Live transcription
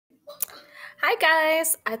Hi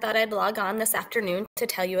guys! I thought I'd log on this afternoon to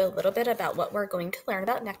tell you a little bit about what we're going to learn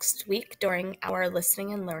about next week during our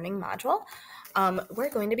listening and learning module.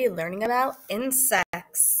 We're going to be learning about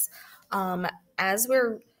insects. As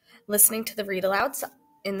we're listening to the read alouds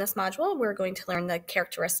in this module, we're going to learn the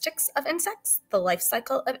characteristics of insects, the life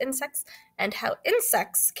cycle of insects, and how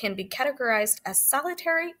insects can be categorized as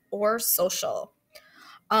solitary or social.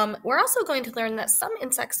 We're also going to learn that some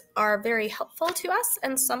insects are very helpful to us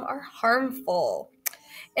and some are harmful.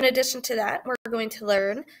 In addition to that, we're going to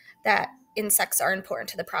learn that insects are important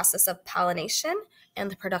to the process of pollination and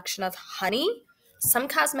the production of honey, some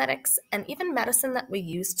cosmetics, and even medicine that we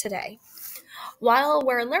use today. While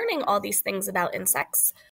we're learning all these things about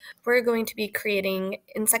insects, we're going to be creating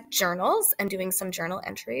insect journals and doing some journal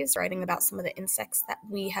entries, writing about some of the insects that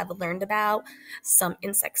we have learned about, some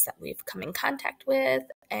insects that we've come in contact with,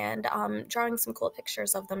 and drawing some cool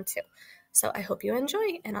pictures of them too. So I hope you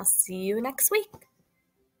enjoy, and I'll see you next week.